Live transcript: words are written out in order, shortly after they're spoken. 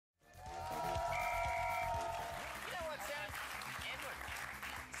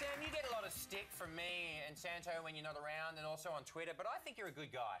from me and Santo when you're not around, and also on Twitter. But I think you're a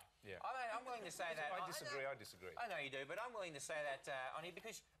good guy. Yeah. I'm willing to say that. I disagree. I know you do, but I'm willing to say that on here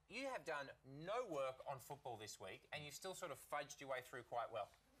because you have done no work on football this week, and you've still sort of fudged your way through quite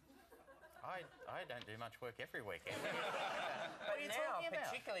well. I don't do much work every weekend. But now,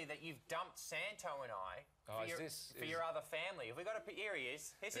 particularly that you've dumped Santo and I for your other family. Have we got to... Here he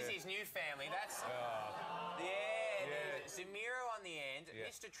is. This is his new family. That's... Zamiro on the end,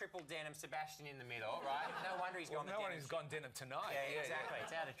 Mr. Triple Denim, Sebastian in the middle, right? No wonder he's gone the denim. No one has gone denim tonight. Yeah, exactly.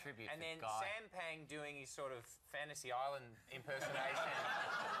 It's out of tribute and to then Guy. Sam Pang doing his sort of Fantasy Island impersonation.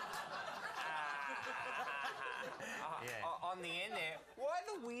 On the end there. Why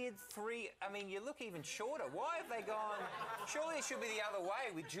the weird three? I mean, you look even shorter. Why have they gone... Surely it should be the other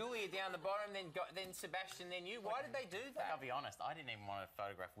way, with Julia down the bottom, then Sebastian, then you. Why did they do that? I'll be honest, I didn't even want to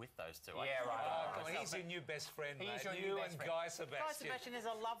photograph with those two. Yeah, right. Come on, he's your new best friend, mate. He's your you new best and friend. Guy Sebastian. Guy Sebastian is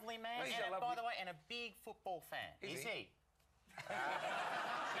a lovely man, by the way, and a big football fan. Is he?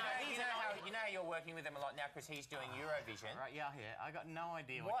 You know how you're working with him a lot now because he's doing Eurovision. Right, yeah. I got no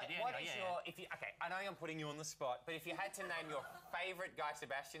idea what you do. Okay, I know I'm putting you on the spot, but if you had to name your favourite Guy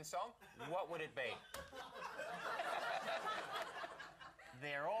Sebastian song, what would it be?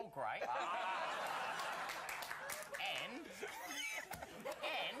 They're all great. And if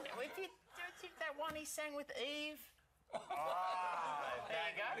you that one he sang with Eve. There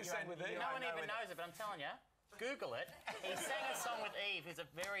you go. He sang with Eve. No one even knows it, but I'm telling you. Google it. He sang a song with Eve, who's a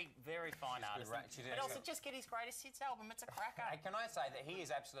very, very fine artist. But also, just get his greatest hits album. It's a cracker. Hey, can I say that he is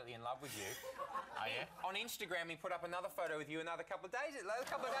absolutely in love with you? Oh, yeah? On Instagram, he put up another photo with you a couple of days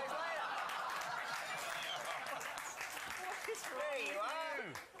later. There you are.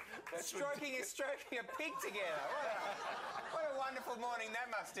 Stroking a pig together. What a wonderful morning that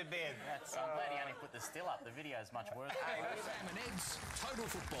must have been. I'm glad he only put the still up. The video is much worse. Sam and Ed's Total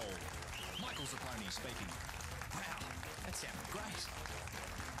Football. Michael Zapponi speaking. Wow, that sounded great.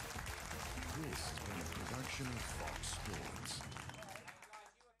 This has been a production of Fox Sports.